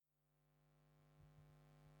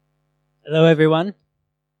Hello, everyone.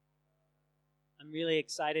 I'm really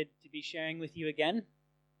excited to be sharing with you again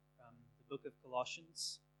from the book of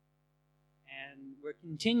Colossians. And we're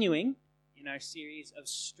continuing in our series of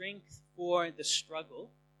Strength for the Struggle.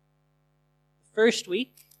 The first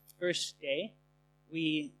week, first day,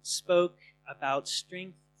 we spoke about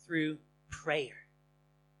strength through prayer.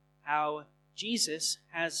 How Jesus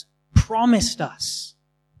has promised us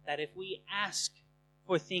that if we ask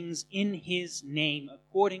for things in His name,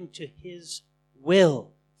 according to His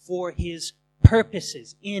will, for His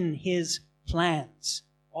purposes, in His plans,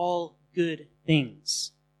 all good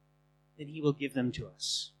things, then He will give them to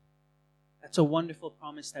us. That's a wonderful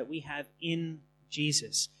promise that we have in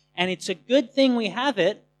Jesus. And it's a good thing we have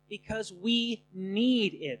it because we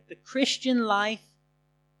need it. The Christian life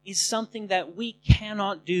is something that we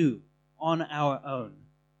cannot do on our own.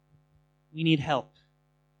 We need help.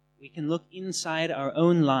 We can look inside our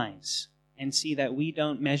own lives and see that we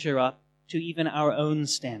don't measure up to even our own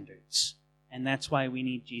standards. And that's why we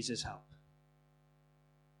need Jesus' help.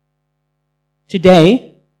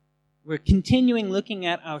 Today, we're continuing looking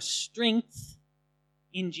at our strength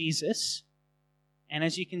in Jesus. And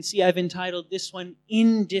as you can see, I've entitled this one,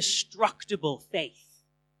 Indestructible Faith.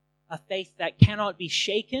 A faith that cannot be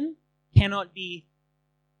shaken, cannot be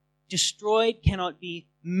destroyed, cannot be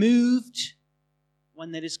moved.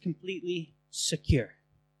 One that is completely secure.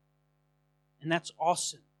 And that's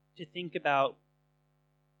awesome to think about.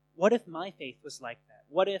 What if my faith was like that?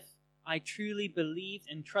 What if I truly believed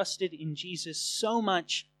and trusted in Jesus so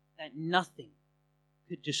much that nothing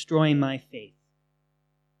could destroy my faith?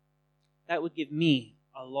 That would give me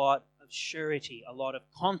a lot of surety, a lot of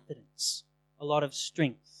confidence, a lot of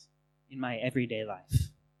strength in my everyday life.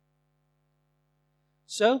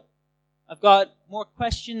 So, I've got more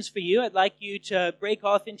questions for you. I'd like you to break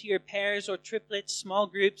off into your pairs or triplets, small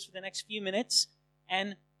groups for the next few minutes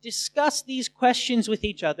and discuss these questions with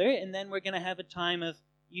each other. And then we're going to have a time of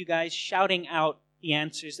you guys shouting out the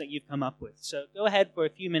answers that you've come up with. So go ahead for a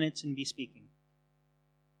few minutes and be speaking.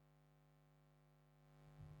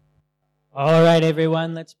 All right,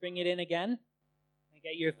 everyone, let's bring it in again.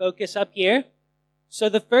 Get your focus up here. So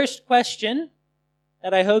the first question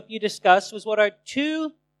that I hope you discussed was, what are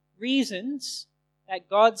two reasons that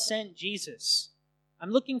God sent Jesus?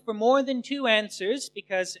 I'm looking for more than two answers,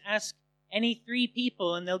 because ask any three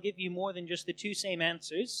people and they'll give you more than just the two same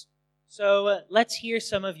answers. So let's hear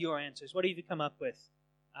some of your answers. What have you come up with?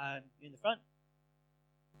 In the front?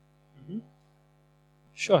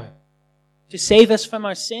 Sure. To save us from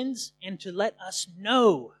our sins and to let us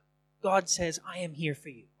know God says, I am here for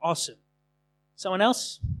you. Awesome. Someone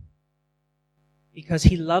else? Because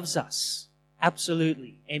He loves us.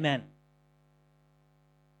 Absolutely. Amen.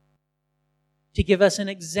 To give us an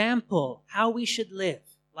example how we should live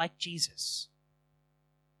like Jesus.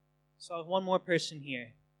 So one more person here.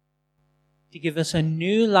 To give us a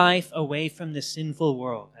new life away from the sinful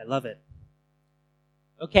world. I love it.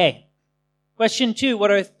 Okay. Question 2.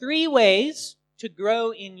 What are 3 ways to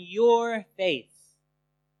grow in your faith?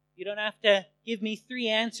 You don't have to give me 3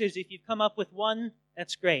 answers. If you've come up with one,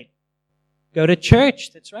 that's great. Go to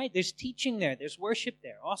church. That's right. There's teaching there. There's worship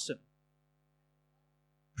there. Awesome.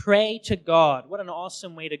 Pray to God. What an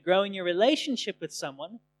awesome way to grow in your relationship with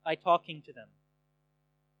someone, by talking to them.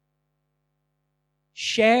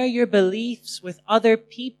 Share your beliefs with other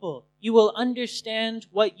people. You will understand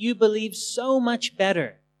what you believe so much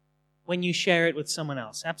better when you share it with someone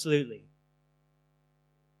else. Absolutely.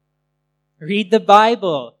 Read the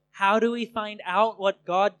Bible. How do we find out what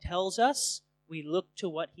God tells us? We look to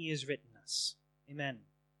what He has written. Amen.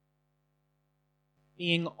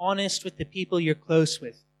 Being honest with the people you're close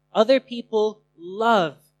with. Other people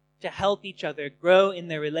love to help each other grow in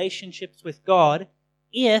their relationships with God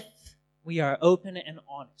if we are open and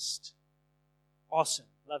honest. Awesome.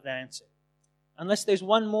 Love that answer. Unless there's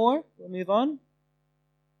one more, we'll move on.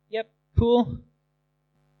 Yep, cool.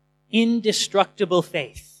 Indestructible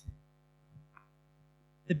faith.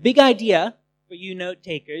 The big idea for you note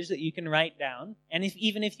takers that you can write down, and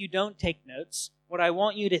even if you don't take notes, what I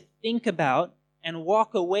want you to think about and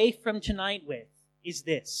walk away from tonight with is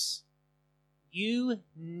this. You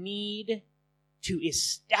need to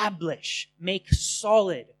establish, make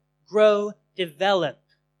solid, grow, develop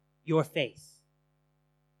your faith.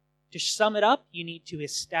 To sum it up, you need to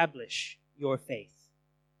establish your faith.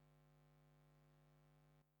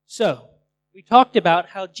 So, we talked about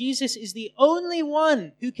how Jesus is the only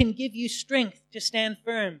one who can give you strength to stand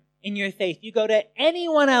firm in your faith. You go to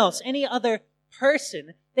anyone else, any other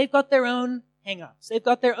person, they've got their own hang-ups. They've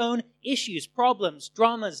got their own issues, problems,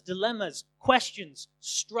 dramas, dilemmas, questions,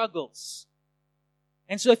 struggles.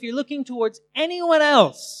 And so if you're looking towards anyone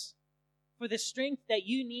else for the strength that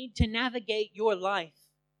you need to navigate your life.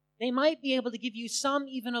 They might be able to give you some,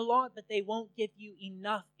 even a lot, but they won't give you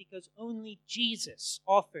enough because only Jesus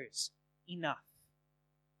offers enough.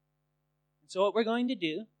 And so what we're going to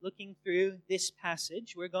do, looking through this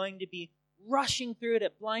passage, we're going to be rushing through it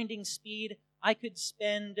at blinding speed. I could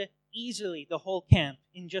spend easily the whole camp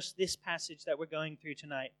in just this passage that we're going through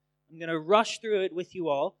tonight. I'm going to rush through it with you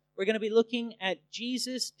all. We're going to be looking at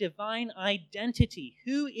Jesus' divine identity.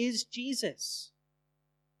 Who is Jesus?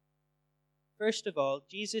 First of all,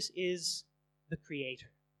 Jesus is the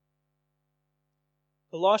Creator.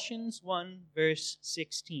 Colossians 1 verse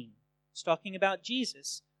 16. It's talking about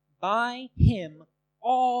Jesus. By him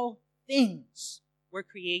all things were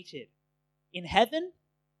created, in heaven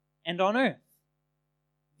and on earth,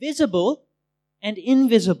 visible and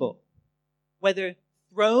invisible, whether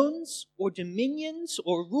thrones or dominions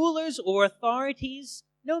or rulers or authorities,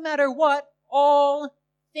 no matter what, all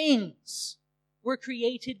things were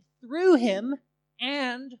created through him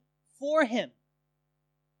and for him.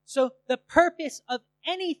 So the purpose of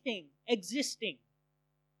anything existing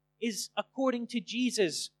is according to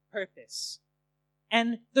Jesus' purpose.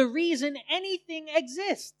 And the reason anything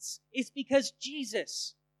exists is because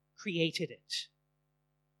Jesus created it.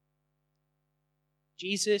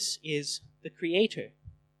 Jesus is the Creator.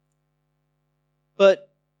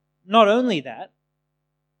 But not only that,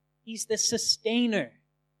 he's the sustainer.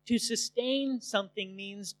 To sustain something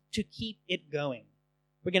means to keep it going.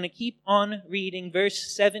 We're going to keep on reading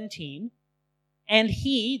verse 17. And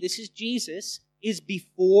he, this is Jesus, is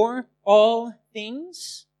before all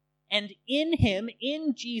things, and in him,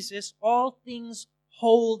 in Jesus, all things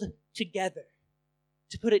hold together.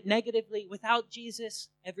 To put it negatively, without Jesus,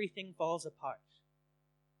 everything falls apart.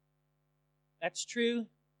 That's true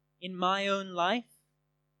in my own life.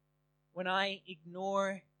 When I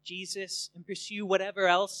ignore Jesus and pursue whatever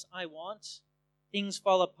else I want, things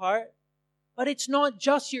fall apart. But it's not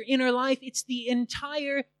just your inner life, it's the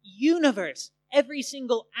entire universe. Every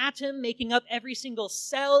single atom making up every single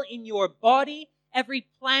cell in your body, every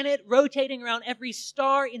planet rotating around every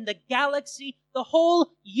star in the galaxy, the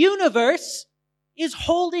whole universe is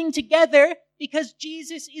holding together because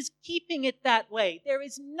Jesus is keeping it that way. There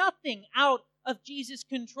is nothing out of Jesus'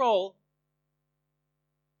 control,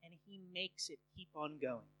 and he makes it keep on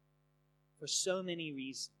going for so many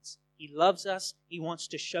reasons. He loves us. He wants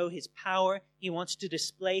to show his power. He wants to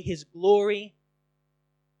display his glory,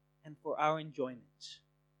 and for our enjoyment.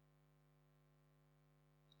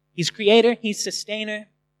 He's Creator. He's Sustainer.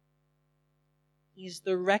 He's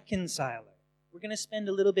the Reconciler. We're going to spend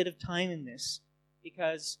a little bit of time in this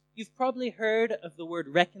because you've probably heard of the word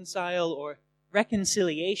reconcile or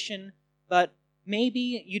reconciliation, but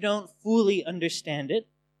maybe you don't fully understand it.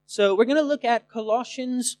 So we're going to look at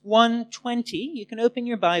Colossians 1:20. You can open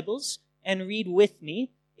your Bibles and read with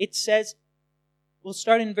me. It says, we'll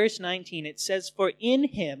start in verse 19. It says, "For in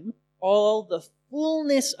him all the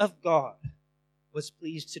fullness of God was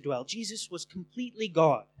pleased to dwell." Jesus was completely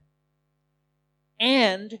God.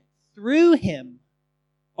 "And through him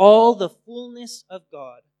all the fullness of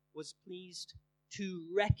God was pleased to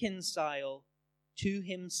reconcile to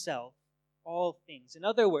himself all things." In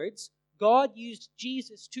other words, God used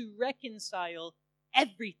Jesus to reconcile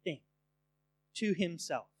everything to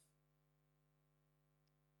himself.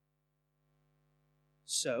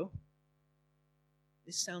 So,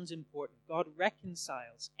 this sounds important. God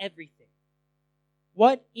reconciles everything.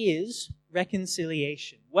 What is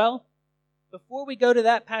reconciliation? Well, before we go to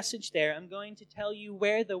that passage there, I'm going to tell you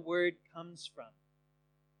where the word comes from.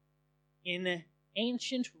 In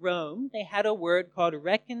ancient Rome, they had a word called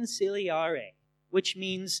reconciliare, which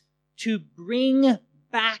means to bring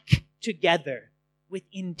back together with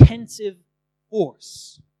intensive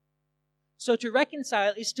force. So to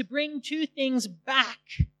reconcile is to bring two things back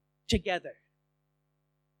together.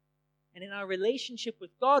 And in our relationship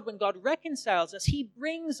with God, when God reconciles us, he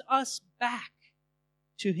brings us back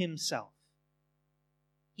to himself.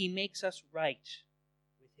 He makes us right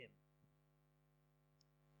with him.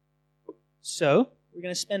 So, we're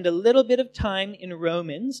going to spend a little bit of time in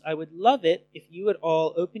Romans. I would love it if you would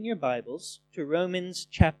all open your Bibles to Romans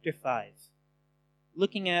chapter 5,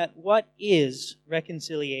 looking at what is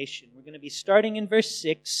reconciliation. We're going to be starting in verse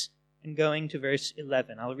 6 and going to verse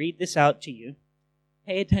 11. I'll read this out to you.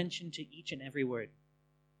 Pay attention to each and every word.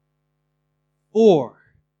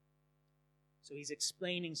 "For," so he's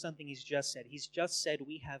explaining something he's just said. He's just said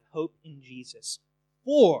we have hope in Jesus.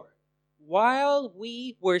 "For, while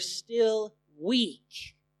we were still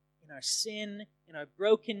weak in our sin, in our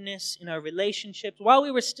brokenness, in our relationships, while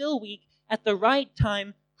we were still weak, at the right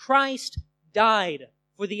time, Christ died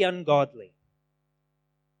for the ungodly."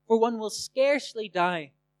 for one will scarcely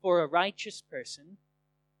die for a righteous person.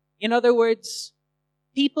 In other words,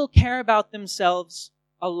 people care about themselves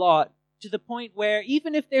a lot, to the point where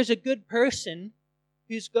even if there's a good person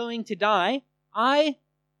who's going to die, I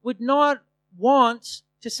would not want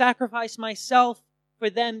to sacrifice myself for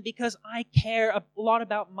them because I care a lot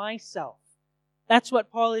about myself. That's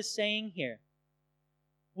what Paul is saying here.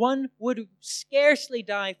 One would scarcely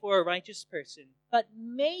die for a righteous person, but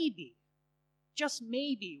maybe, just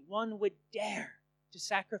maybe, one would dare to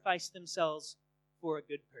sacrifice themselves for a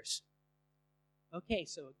good person. Okay,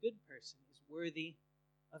 so a good person is worthy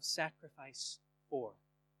of sacrifice for.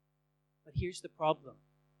 But here's the problem.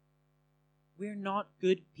 We're not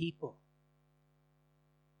good people.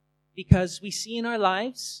 Because we see in our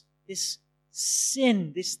lives this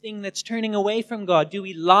sin, this thing that's turning away from God. Do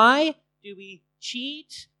we lie? Do we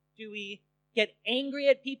cheat? Do we get angry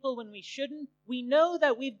at people when we shouldn't? We know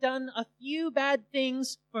that we've done a few bad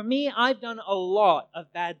things. For me, I've done a lot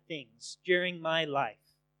of bad things during my life.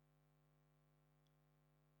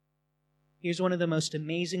 Here's one of the most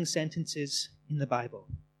amazing sentences in the Bible.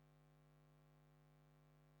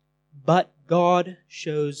 But God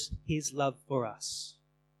shows His love for us.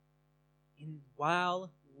 And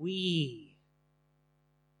while we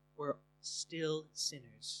were still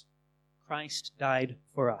sinners, Christ died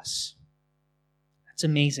for us. That's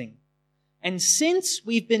amazing. And since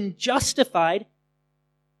we've been justified,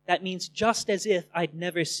 that means just as if I'd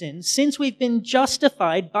never sinned. Since we've been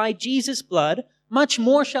justified by Jesus' blood, much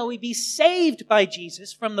more shall we be saved by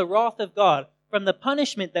Jesus from the wrath of God, from the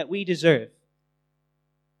punishment that we deserve.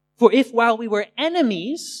 For if while we were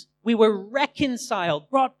enemies, we were reconciled,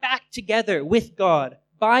 brought back together with God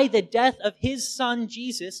by the death of His Son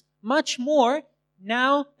Jesus, much more,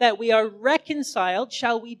 now that we are reconciled,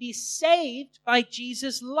 shall we be saved by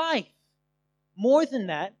Jesus' life. More than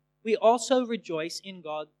that, we also rejoice in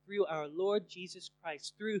God through our Lord Jesus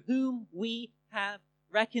Christ, through whom we have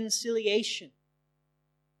reconciliation.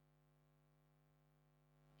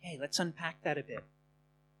 Okay, let's unpack that a bit.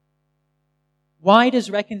 Why does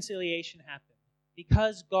reconciliation happen?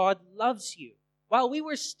 Because God loves you. While we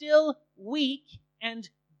were still weak and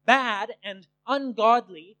bad and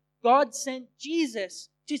ungodly, God sent Jesus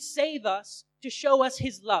to save us, to show us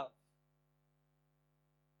His love.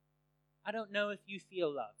 I don't know if you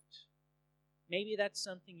feel loved. Maybe that's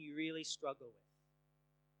something you really struggle with.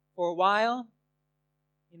 For a while,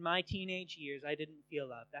 in my teenage years, I didn't feel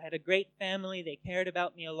loved. I had a great family. They cared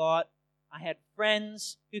about me a lot. I had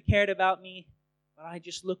friends who cared about me. But I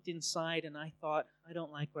just looked inside and I thought, I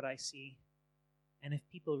don't like what I see. And if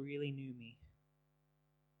people really knew me,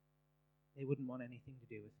 they wouldn't want anything to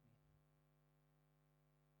do with me.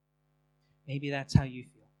 Maybe that's how you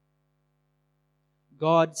feel.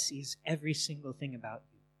 God sees every single thing about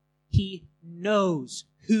you. He knows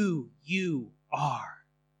who you are.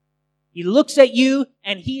 He looks at you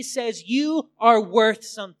and He says, you are worth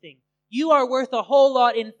something. You are worth a whole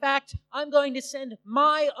lot. In fact, I'm going to send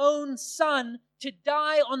my own Son to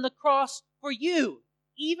die on the cross for you.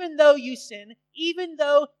 Even though you sin, even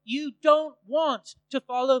though you don't want to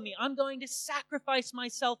follow me, I'm going to sacrifice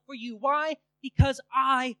myself for you. Why? Because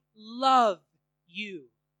I love you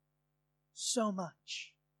so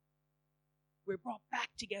much. We're brought back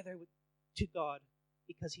together to God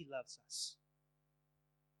because He loves us.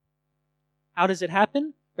 How does it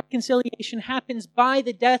happen? Reconciliation happens by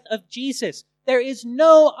the death of Jesus. There is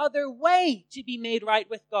no other way to be made right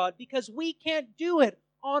with God because we can't do it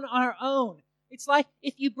on our own. It's like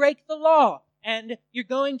if you break the law and you're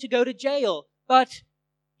going to go to jail, but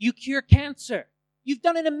you cure cancer. You've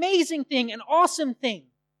done an amazing thing, an awesome thing.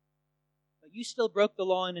 But you still broke the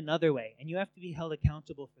law in another way, and you have to be held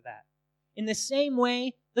accountable for that. In the same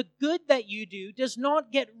way, the good that you do does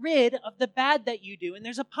not get rid of the bad that you do, and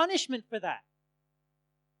there's a punishment for that.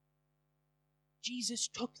 Jesus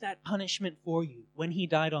took that punishment for you when He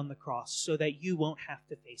died on the cross so that you won't have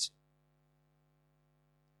to face it.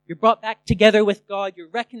 You're brought back together with God. You're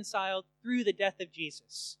reconciled through the death of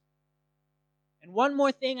Jesus. And one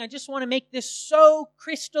more thing, I just want to make this so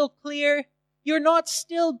crystal clear. You're not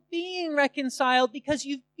still being reconciled because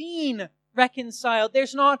you've been reconciled.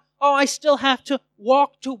 There's not, I still have to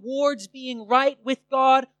walk towards being right with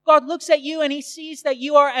God. God looks at you and He sees that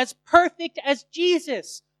you are as perfect as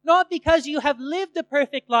Jesus. Not because you have lived a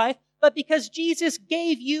perfect life, but because Jesus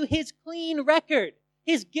gave you His clean record,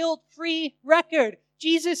 His guilt-free record.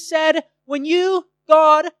 Jesus said, when you,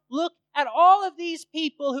 God, look at all of these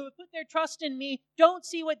people who have put their trust in me, don't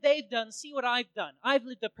see what they've done, see what I've done. I've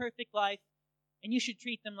lived a perfect life, and you should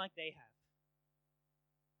treat them like they have.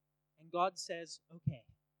 And God says, okay.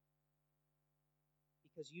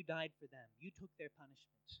 because you died for them. You took their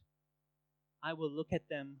punishment. I will look at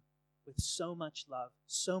them with so much love,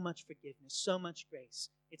 so much forgiveness, so much grace.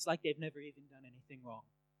 It's like they've never even done anything wrong.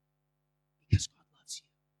 Because God loves you.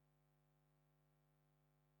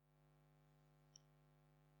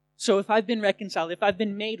 So if I've been reconciled, if I've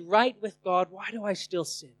been made right with God, why do I still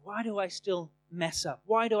sin? Why do I still mess up?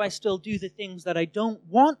 Why do I still do the things that I don't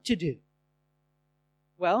want to do?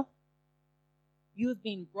 Well, you have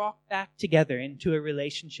been brought back together into a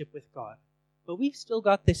relationship with God. But we've still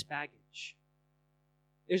got this baggage.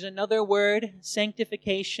 There's another word,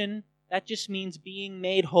 sanctification. That just means being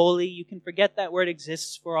made holy. You can forget that word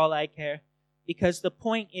exists for all I care. Because the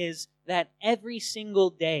point is that every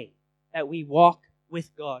single day that we walk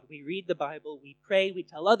with God, we read the Bible, we pray, we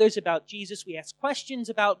tell others about Jesus, we ask questions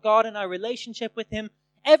about God and our relationship with Him.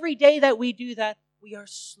 Every day that we do that, we are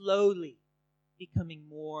slowly becoming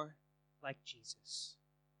more like Jesus.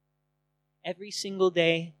 Every single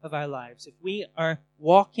day of our lives, if we are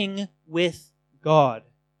walking with God,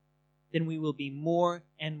 then we will be more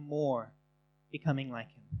and more becoming like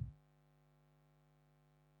Him.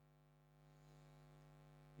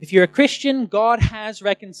 If you're a Christian, God has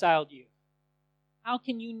reconciled you. How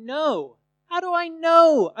can you know? How do I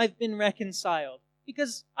know I've been reconciled?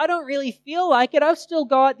 Because I don't really feel like it. I've still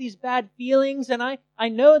got these bad feelings, and I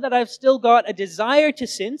know that I've still got a desire to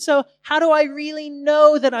sin. So how do I really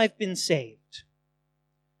know that I've been saved?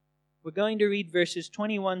 We're going to read verses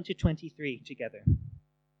 21 to 23 together.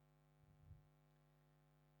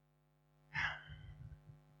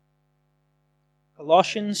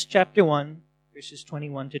 Colossians chapter 1, verses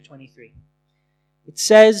 21 to 23. It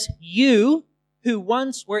says, "You who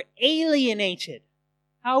once were alienated."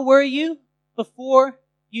 How were you before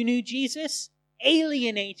you knew Jesus?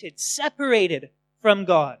 Alienated, separated from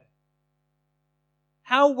God.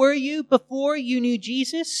 How were you before you knew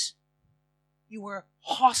Jesus? You were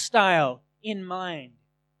hostile in mind.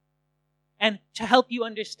 And to help you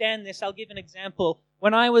understand this, I'll give an example.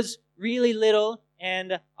 When I was really little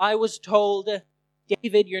and I was told,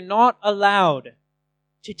 "David, you're not allowed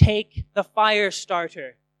to take the fire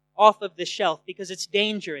starter off of the shelf because it's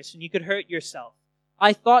dangerous and you could hurt yourself,"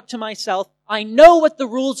 I thought to myself, I know what the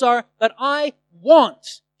rules are, but I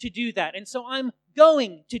want to do that. And so I'm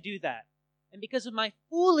going to do that. And because of my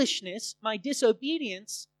foolishness, my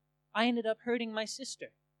disobedience, I ended up hurting my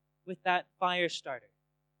sister with that fire starter.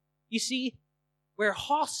 You see, we're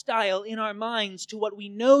hostile in our minds to what we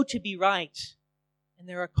know to be right, and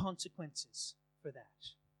there are consequences for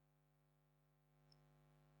that.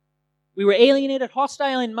 We were alienated,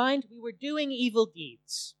 hostile in mind. We were doing evil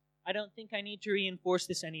deeds. I don't think I need to reinforce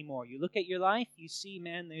this anymore. You look at your life, you see,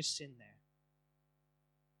 man, there's sin there.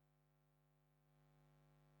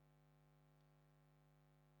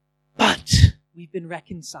 But we've been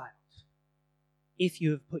reconciled if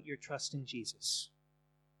you have put your trust in Jesus.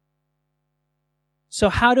 So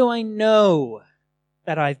how do I know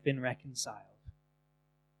that I've been reconciled?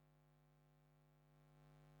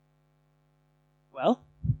 Well,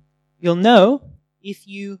 you'll know if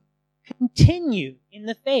you continue in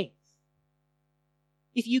the faith.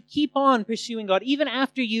 If you keep on pursuing God, even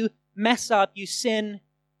after you mess up, you sin,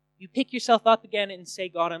 you pick yourself up again and say,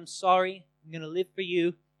 "God, I'm sorry. I'm going to live for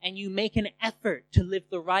you." And you make an effort to live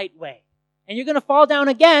the right way. And you're going to fall down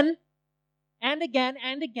again and again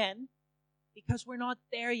and again because we're not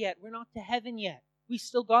there yet. We're not to heaven yet. We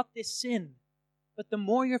still got this sin. But the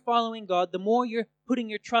more you're following God, the more you're putting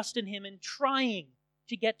your trust in Him and trying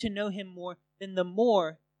to get to know Him more, then the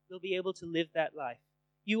more you'll be able to live that life.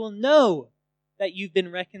 You will know that you've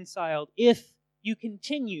been reconciled if you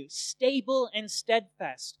continue stable and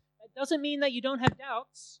steadfast. That doesn't mean that you don't have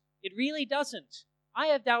doubts. It really doesn't. I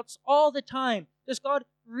have doubts all the time. Does God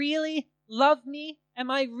really love me?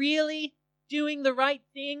 Am I really doing the right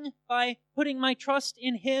thing by putting my trust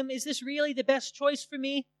in Him? Is this really the best choice for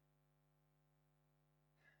me?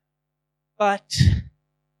 But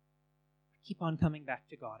I keep on coming back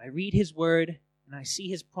to God. I read His Word and I see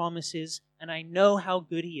His promises and I know how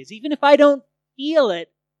good He is. Even if I don't feel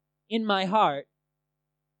it in my heart,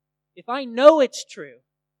 if I know it's true,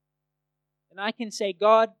 then I can say,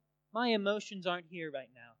 "God, my emotions aren't here right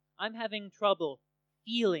now. I'm having trouble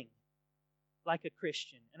feeling like a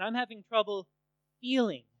Christian. And I'm having trouble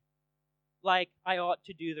feeling like I ought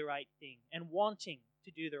to do the right thing and wanting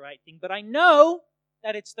to do the right thing. But I know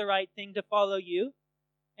that it's the right thing to follow you.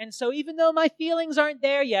 And so even though my feelings aren't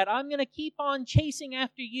there yet, I'm going to keep on chasing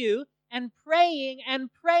after you and praying and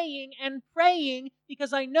praying and praying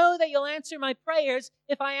because I know that you'll answer my prayers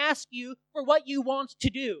if I ask you for what you want to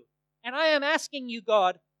do. And I am asking you,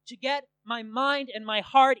 God, to get my mind and my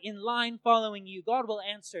heart in line following you. God will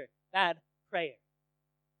answer that prayer.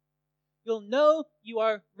 You'll know you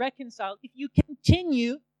are reconciled if you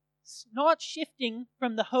continue not shifting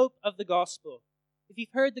from the hope of the gospel. If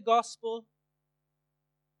you've heard the gospel,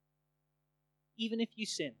 even if you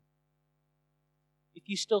sin, if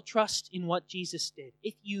you still trust in what Jesus did,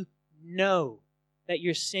 if you know that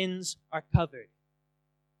your sins are covered,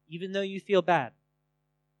 even though you feel bad,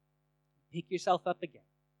 pick yourself up again.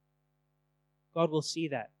 God will see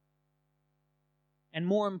that. And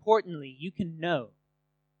more importantly, you can know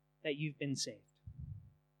that you've been saved.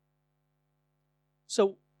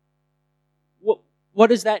 So, what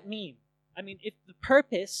does that mean? I mean, if the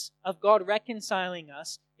purpose of God reconciling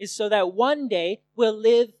us is so that one day we'll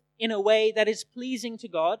live in a way that is pleasing to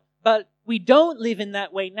God, but we don't live in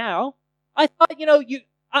that way now, I thought,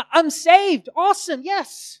 I'm saved. Awesome.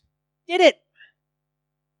 Yes. Did it.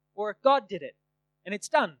 Or God did it. And it's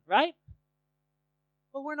done, right?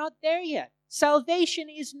 But we're not there yet. Salvation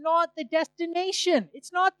is not the destination.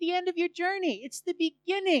 It's not the end of your journey. It's the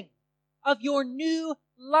beginning of your new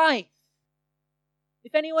life.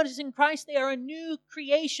 If anyone is in Christ, they are a new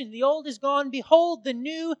creation. The old is gone. Behold, the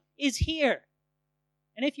new is here.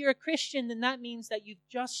 And if you're a Christian, then that means that you've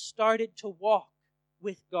just started to walk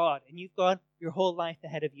with God, and you've got your whole life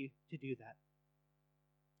ahead of you to do that.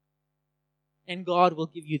 And God will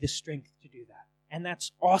give you the strength to do that. And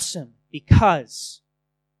that's awesome, because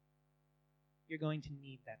you're going to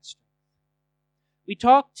need that strength. We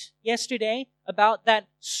talked yesterday about that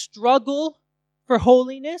struggle for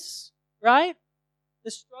holiness, right? The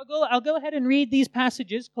struggle. I'll go ahead and read these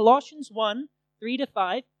passages. Colossians 1,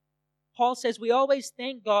 3-5. Paul says, "We always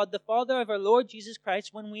thank God, the Father of our Lord Jesus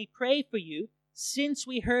Christ, when we pray for you, since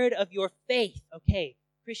we heard of your faith." Okay,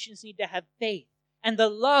 Christians need to have faith. "And the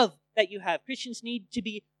love that you have." Christians need to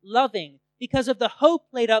be loving because of the hope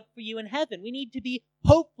laid up for you in heaven. We need to be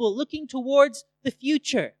hopeful, looking towards the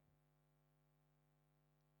future.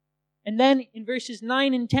 And then in verses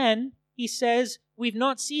 9 and 10, he says, "We've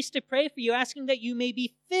not ceased to pray for you, asking that you may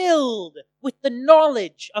be filled with the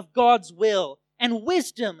knowledge of God's will and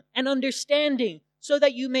wisdom and understanding, so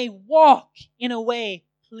that you may walk in a way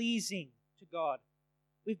pleasing to God."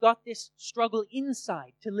 We've got this struggle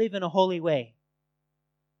inside to live in a holy way.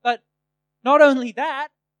 But not only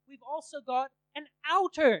that, we've also got an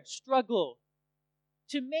outer struggle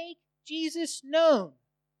to make Jesus known.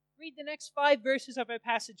 Read the next 5 verses of our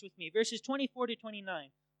passage with me, verses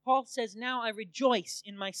 24-29. Paul says, "Now I rejoice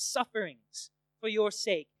in my sufferings for your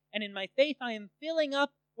sake, and in my faith I am filling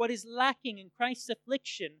up what is lacking in Christ's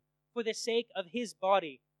affliction for the sake of his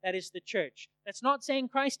body," that is the church. That's not saying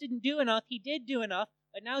Christ didn't do enough. He did do enough,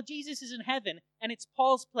 but now Jesus is in heaven, and it's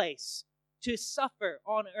Paul's place to suffer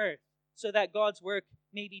on earth so that God's work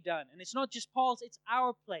may be done. And it's not just Paul's, it's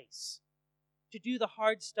our place to do the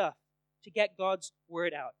hard stuff, to get God's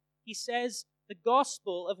word out. He says, "The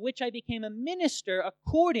gospel of which I became a minister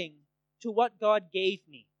according to what God gave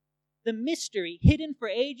me. The mystery hidden for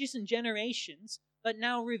ages and generations, but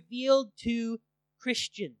now revealed to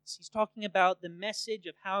Christians." He's talking about the message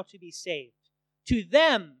of how to be saved. "To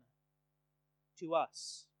them," to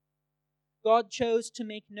us, "God chose to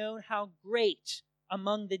make known how great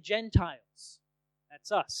among the Gentiles,"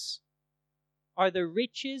 that's us, "are the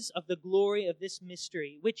riches of the glory of this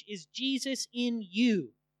mystery, which is Jesus in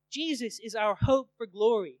you." Jesus is our hope for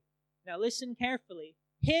glory. Now listen carefully.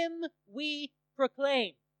 "Him we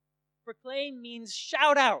proclaim." Proclaim means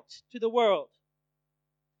shout out to the world.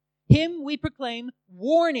 "Him we proclaim,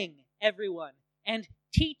 warning everyone and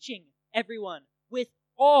teaching everyone with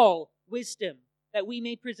all wisdom, that we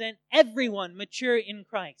may present everyone mature in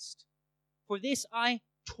Christ. For this I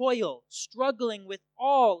toil, struggling with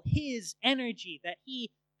all his energy that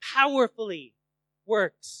he powerfully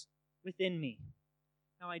works within me."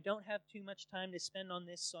 Now, I don't have too much time to spend on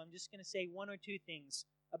this, so I'm just going to say 1 or 2 things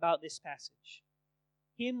about this passage.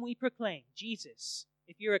 Him we proclaim, Jesus.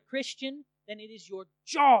 If you're a Christian, then it is your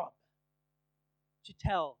job to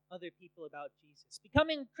tell other people about Jesus.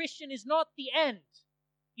 Becoming a Christian is not the end.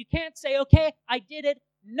 You can't say, "Okay, I did it."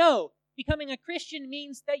 No. Becoming a Christian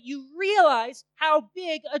means that you realize how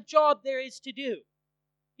big a job there is to do.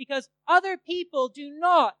 Because other people do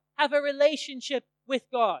not have a relationship with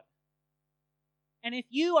God. And if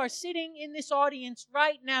you are sitting in this audience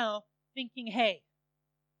right now thinking, "Hey,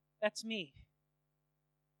 that's me.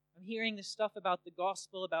 I'm hearing this stuff about the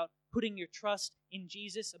gospel, about putting your trust in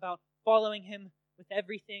Jesus, about following him with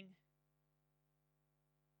everything.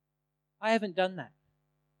 I haven't done that.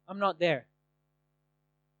 I'm not there."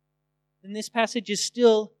 Then this passage is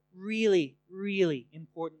still really, really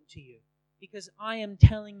important to you, because I am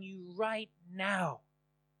telling you right now,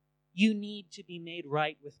 you need to be made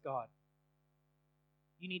right with God.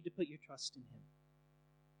 You need to put your trust in him.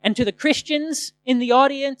 And to the Christians in the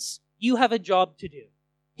audience, you have a job to do.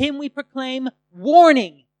 Him we proclaim,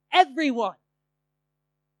 warning everyone.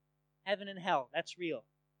 Heaven and hell, that's real.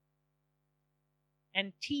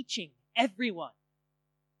 And teaching everyone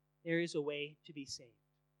there is a way to be saved.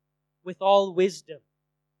 With all wisdom.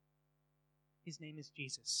 His name is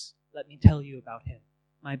Jesus. Let me tell you about him.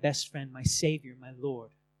 My best friend, my Savior, my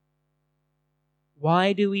Lord.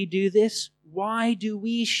 Why do we do this? Why do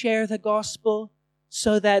we share the gospel?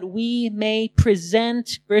 So that we may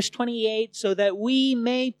present, verse 28, so that we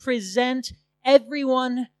may present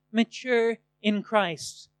everyone mature in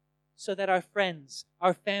Christ. So that our friends,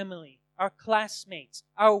 our family, our classmates,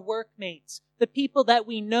 our workmates, the people that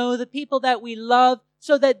we know, the people that we love,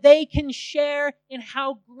 so that they can share in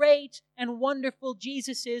how great and wonderful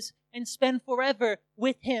Jesus is and spend forever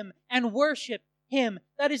with him and worship him.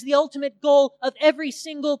 That is the ultimate goal of every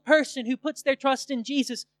single person who puts their trust in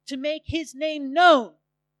Jesus, to make his name known.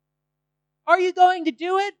 Are you going to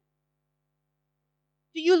do it?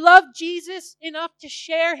 Do you love Jesus enough to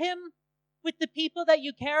share him with the people that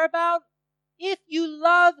you care about? If you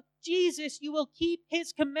love Jesus, you will keep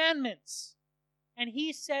his commandments. And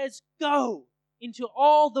he says, go into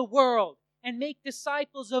all the world and make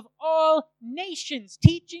disciples of all nations,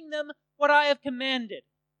 teaching them what I have commanded.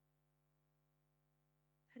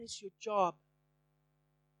 That is your job.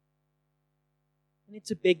 And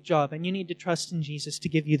it's a big job, and you need to trust in Jesus to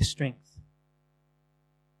give you the strength.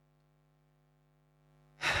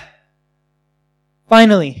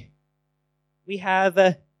 Finally, we have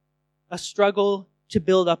a struggle to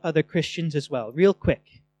build up other Christians as well. Real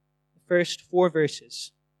quick, the first 4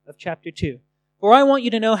 verses of chapter 2. For I want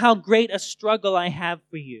you to know how great a struggle I have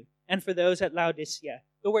for you and for those at Laodicea.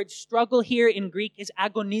 The word struggle here in Greek is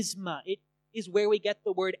agonisma. It is where we get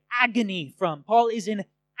the word agony from. Paul is in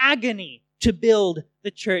agony to build the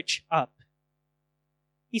church up.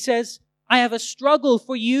 He says, I have a struggle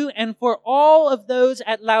for you and for all of those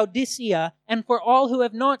at Laodicea and for all who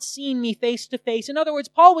have not seen me face to face. In other words,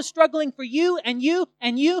 Paul was struggling for you and you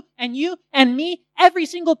and you and you and me, every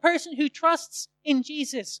single person who trusts in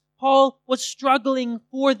Jesus. Paul was struggling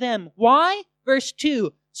for them. Why? Verse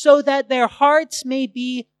 2, so that their hearts may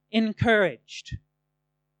be encouraged,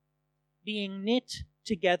 being knit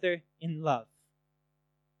together in love.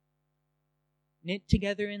 Knit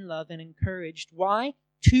together in love and encouraged. Why?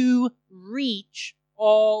 To reach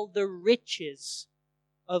all the riches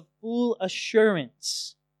of full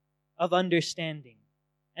assurance of understanding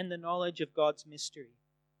and the knowledge of God's mystery.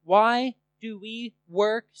 Why do we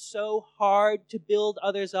work so hard to build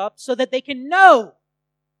others up? So that they can know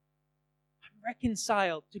I'm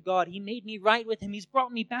reconciled to God. He made me right with him. He's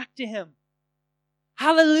brought me back to him.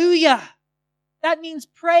 Hallelujah! That means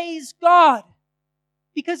praise God,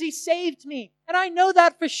 because he saved me. And I know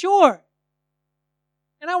that for sure.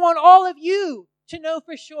 And I want all of you to know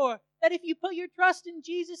for sure that if you put your trust in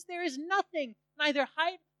Jesus, there is nothing, neither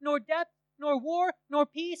height, nor depth, nor war, nor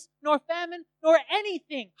peace, nor famine, nor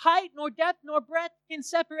anything, height, nor depth, nor breadth, can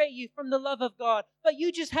separate you from the love of God. But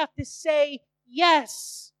you just have to say,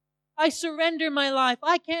 yes, I surrender my life.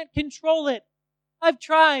 I can't control it. I've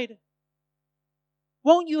tried.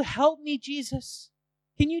 Won't you help me, Jesus?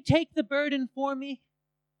 Can you take the burden for me?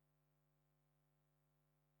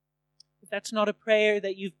 If that's not a prayer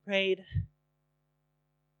that you've prayed,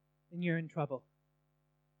 then you're in trouble.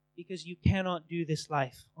 Because you cannot do this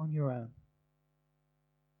life on your own.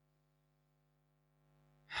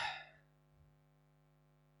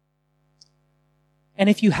 And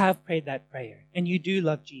if you have prayed that prayer, and you do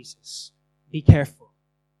love Jesus, be careful.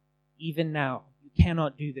 Even now, you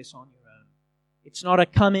cannot do this on your own. It's not a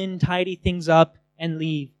come in, tidy things up, and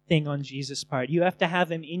leave thing on Jesus' part. You have to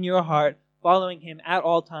have him in your heart, following him at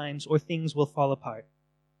all times, or things will fall apart.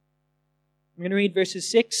 I'm going to read verses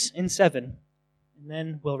 6 and 7, and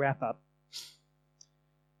then we'll wrap up.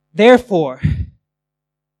 Therefore,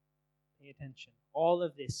 pay attention. All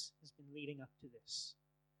of this has been leading up to this.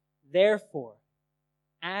 Therefore,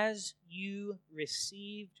 as you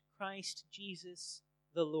received Christ Jesus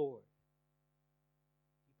the Lord,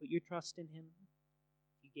 you put your trust in him,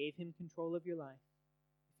 you gave him control of your life,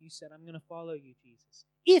 you said, I'm going to follow you, Jesus.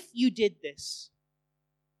 If you did this,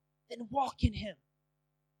 then walk in him.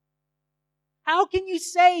 How can you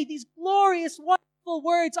say these glorious, wonderful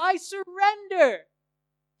words, I surrender,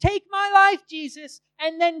 take my life, Jesus,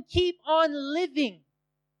 and then keep on living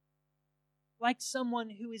like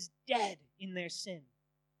someone who is dead in their sin?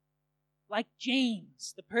 Like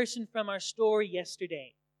James, the person from our story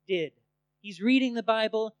yesterday, did. He's reading the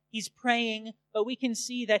Bible, he's praying, but we can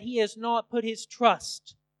see that he has not put his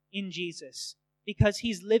trust in Jesus because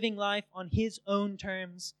he's living life on his own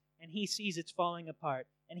terms and he sees it's falling apart.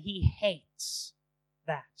 and He hates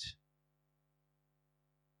that.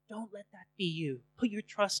 Don't let that be you. Put your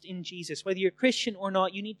trust in Jesus. Whether you're Christian or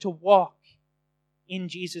not, you need to walk in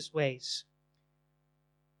Jesus' ways.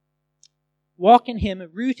 Walk in Him,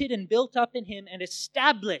 rooted and built up in Him, and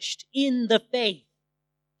established in the faith,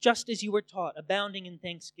 just as you were taught, abounding in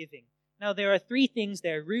thanksgiving. Now, there are three things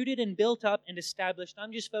there: rooted and built up and established.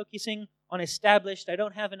 I'm just focusing on established. I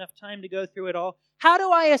don't have enough time to go through it all. How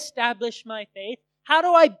do I establish my faith? How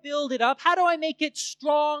do I build it up? How do I make it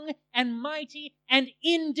strong and mighty and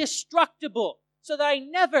indestructible so that I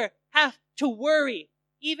never have to worry?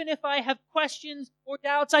 Even if I have questions or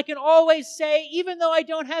doubts, I can always say, even though I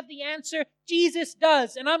don't have the answer, Jesus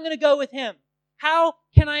does, and I'm going to go with Him. How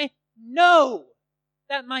can I know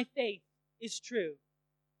that my faith is true?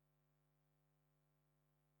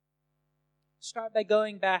 Start by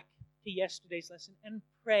going back to yesterday's lesson and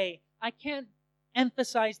pray. I can't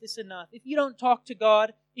emphasize this enough. If you don't talk to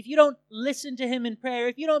God, if you don't listen to Him in prayer,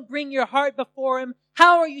 if you don't bring your heart before Him,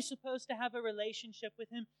 how are you supposed to have a relationship with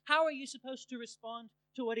Him? How are you supposed to respond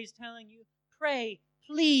to what He's telling you? Pray,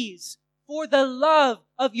 please, for the love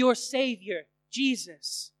of your Savior,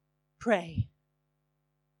 Jesus. Pray.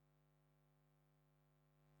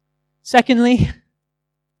 Secondly,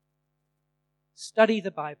 study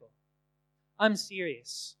the Bible. I'm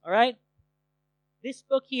serious, all right? This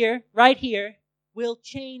book here, right here, will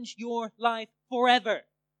change your life forever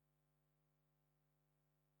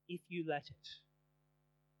if you let it.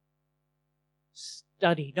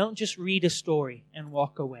 Study. Don't just read a story and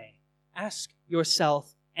walk away. Ask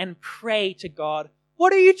yourself and pray to God,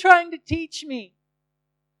 what are you trying to teach me?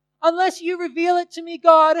 Unless you reveal it to me,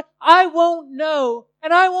 God, I won't know,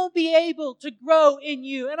 and I won't be able to grow in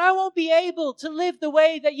you, and I won't be able to live the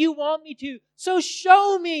way that you want me to. So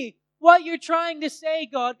show me what you're trying to say,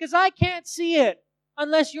 God, because I can't see it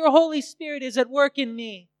unless your Holy Spirit is at work in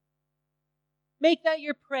me. Make that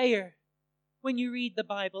your prayer when you read the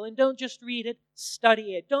Bible. And don't just read it,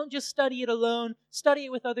 study it. Don't just study it alone, study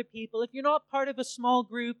it with other people. If you're not part of a small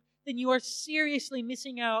group, then you are seriously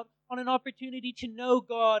missing out on an opportunity to know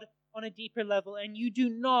God on a deeper level, and you do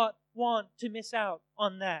not want to miss out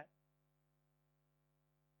on that.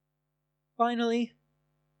 Finally,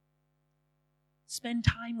 spend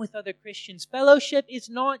time with other Christians. Fellowship is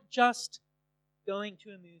not just going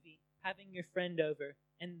to a movie, having your friend over,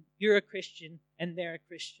 and you're a Christian and they're a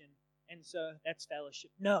Christian, and so that's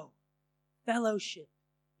fellowship. No. Fellowship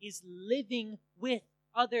is living with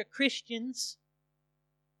other Christians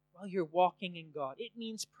while you're walking in God. It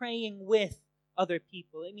means praying with other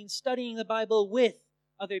people. It means studying the Bible with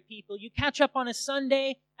other people. You catch up on a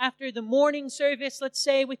Sunday after the morning service, let's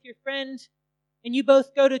say, with your friend, and you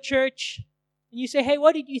both go to church, and you say, hey,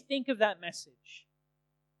 what did you think of that message?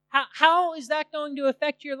 How is that going to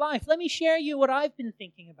affect your life? Let me share you what I've been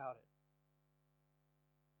thinking about it.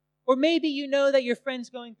 Or maybe you know that your friend's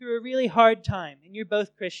going through a really hard time, and you're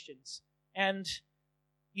both Christians, and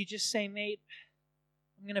you just say, mate,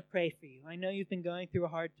 I'm going to pray for you. I know you've been going through a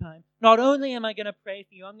hard time. Not only am I going to pray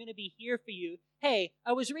for you, I'm going to be here for you. Hey,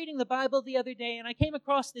 I was reading the Bible the other day, and I came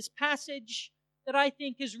across this passage that I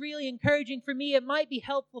think is really encouraging for me. It might be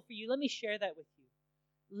helpful for you. Let me share that with you.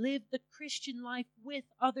 Live the Christian life with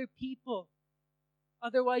other people.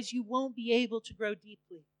 Otherwise, you won't be able to grow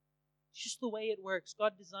deeply. It's just the way it works.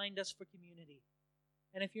 God designed us for community.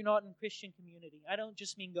 And if you're not in Christian community, I don't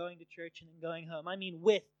just mean going to church and then going home. I mean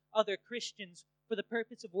with other Christians for the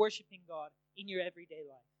purpose of worshiping God in your everyday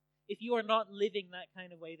life. If you are not living that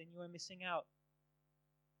kind of way, then you are missing out.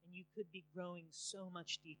 And you could be growing so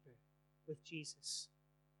much deeper with Jesus.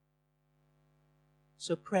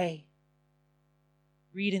 So pray.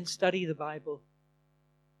 Read and study the Bible.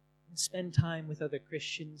 And spend time with other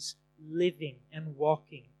Christians living and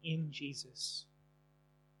walking in Jesus.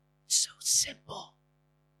 It's so simple.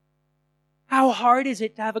 How hard is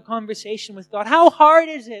it to have a conversation with God? How hard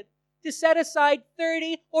is it to set aside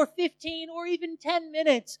 30 or 15 or even 10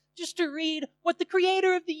 minutes just to read what the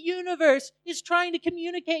Creator of the universe is trying to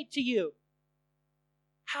communicate to you?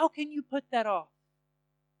 How can you put that off?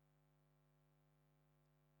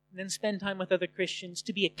 And then spend time with other Christians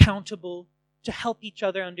to be accountable, to help each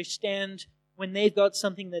other understand when they've got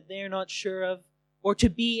something that they're not sure of, or to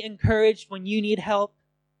be encouraged when you need help.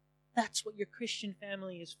 That's what your Christian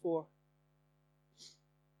family is for.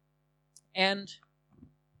 And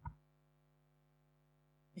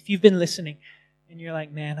if you've been listening and you're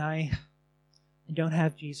like, man, I don't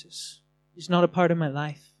have Jesus. He's not a part of my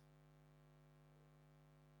life.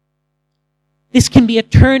 This can be a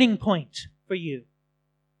turning point for you.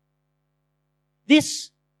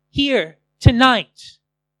 This here tonight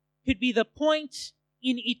could be the point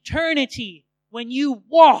in eternity when you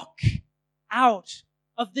walk out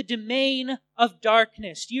of the domain of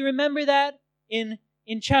darkness. Do you remember that? In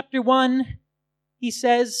chapter 1, he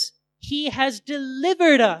says, He has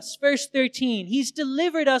delivered us, verse 13. He's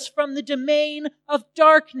delivered us from the domain of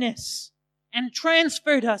darkness and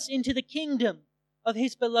transferred us into the kingdom of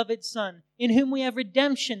His beloved Son, in whom we have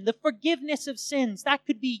redemption, the forgiveness of sins. That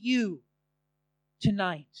could be you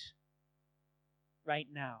tonight, right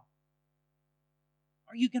now.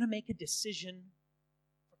 Are you going to make a decision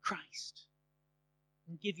for Christ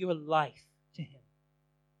and give your life to Him?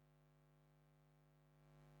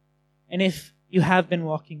 And if you have been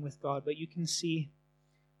walking with God, but you can see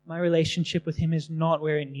my relationship with Him is not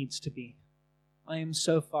where it needs to be. I am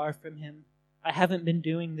so far from Him. I haven't been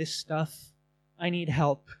doing this stuff. I need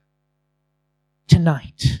help.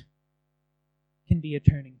 Tonight can be a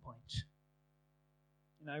turning point.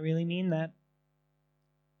 And I really mean that.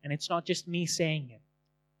 And it's not just me saying it.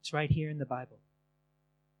 It's right here in the Bible.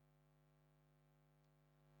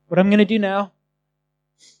 What I'm going to do now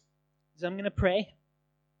is I'm going to pray.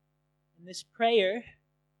 And this prayer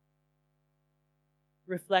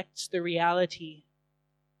reflects the reality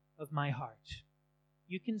of my heart.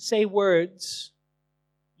 You can say words,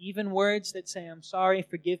 even words that say, I'm sorry,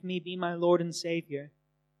 forgive me, be my Lord and Savior.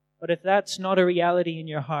 But if that's not a reality in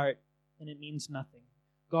your heart, then it means nothing.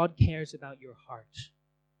 God cares about your heart.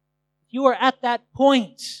 If you are at that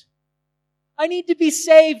point, I need to be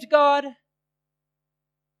saved, God.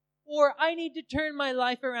 Or I need to turn my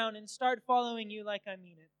life around and start following you like I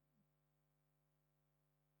mean it.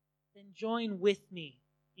 Then join with me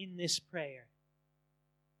in this prayer.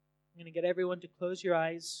 I'm going to get everyone to close your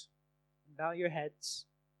eyes and bow your heads.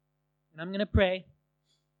 And I'm going to pray.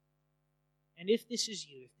 And if this is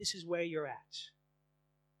you, if this is where you're at,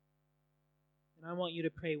 then I want you to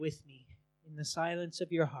pray with me in the silence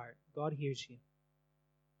of your heart. God hears you.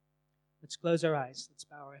 Let's close our eyes. Let's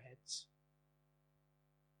bow our heads.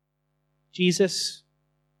 Jesus,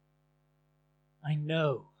 I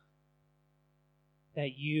know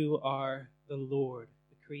that you are the Lord,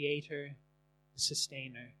 the Creator, the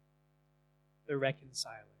Sustainer, the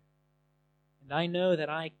Reconciler. And I know that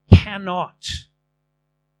I cannot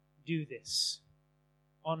do this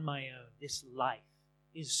on my own. This life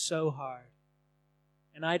is so hard.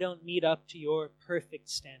 And I don't meet up to your perfect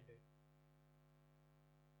standard.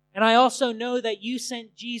 And I also know that you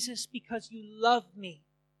sent Jesus because you love me,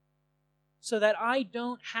 so that I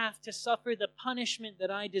don't have to suffer the punishment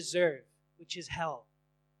that I deserve, which is hell.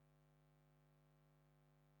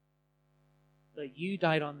 But you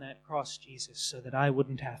died on that cross, Jesus, so that I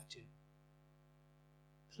wouldn't have to.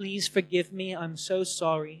 Please forgive me. I'm so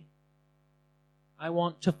sorry. I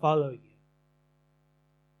want to follow you.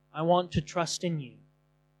 I want to trust in you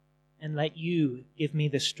and let you give me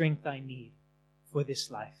the strength I need for this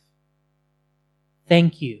life.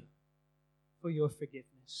 Thank you for your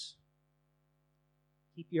forgiveness.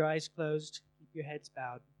 Keep your eyes closed. Keep your heads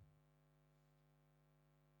bowed.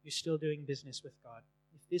 You're still doing business with God.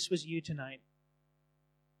 If this was you tonight,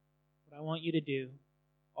 what I want you to do,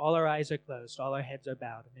 all our eyes are closed, all our heads are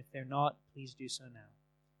bowed, and if they're not, please do so now.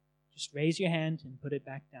 Just raise your hand and put it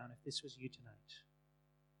back down if this was you tonight.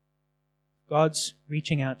 God's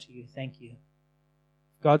reaching out to you. Thank you.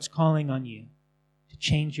 God's calling on you to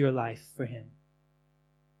change your life for Him.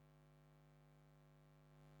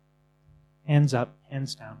 Hands up,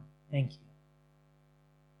 hands down. Thank you.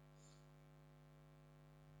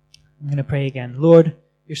 I'm going to pray again. Lord,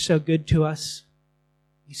 you're so good to us.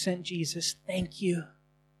 You sent Jesus. Thank you.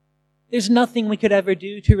 There's nothing we could ever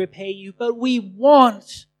do to repay you, but we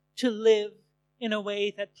want to live in a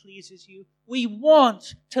way that pleases you. We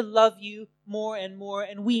want to love you more and more,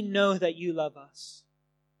 and we know that you love us.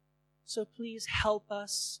 So please help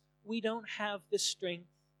us. We don't have the strength,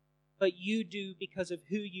 but you do because of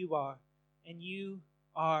who you are, and you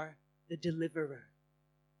are the deliverer.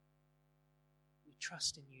 We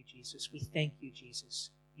trust in you, Jesus. We thank you, Jesus.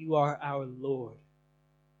 You are our Lord.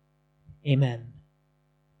 Amen.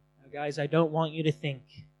 Now, guys, I don't want you to think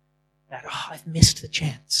that, I've missed the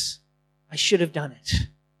chance. I should have done it.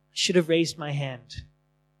 I should have raised my hand.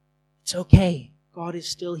 It's okay. God is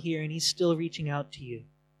still here and He's still reaching out to you.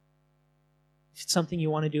 If it's something you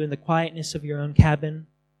want to do in the quietness of your own cabin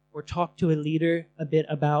or talk to a leader a bit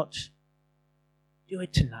about, do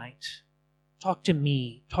it tonight. Talk to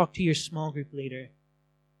me. Talk to your small group leader.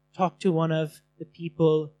 Talk to one of the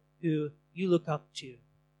people who you look up to.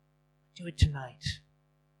 Do it tonight.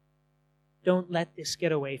 Don't let this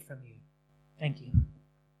get away from you. Thank you.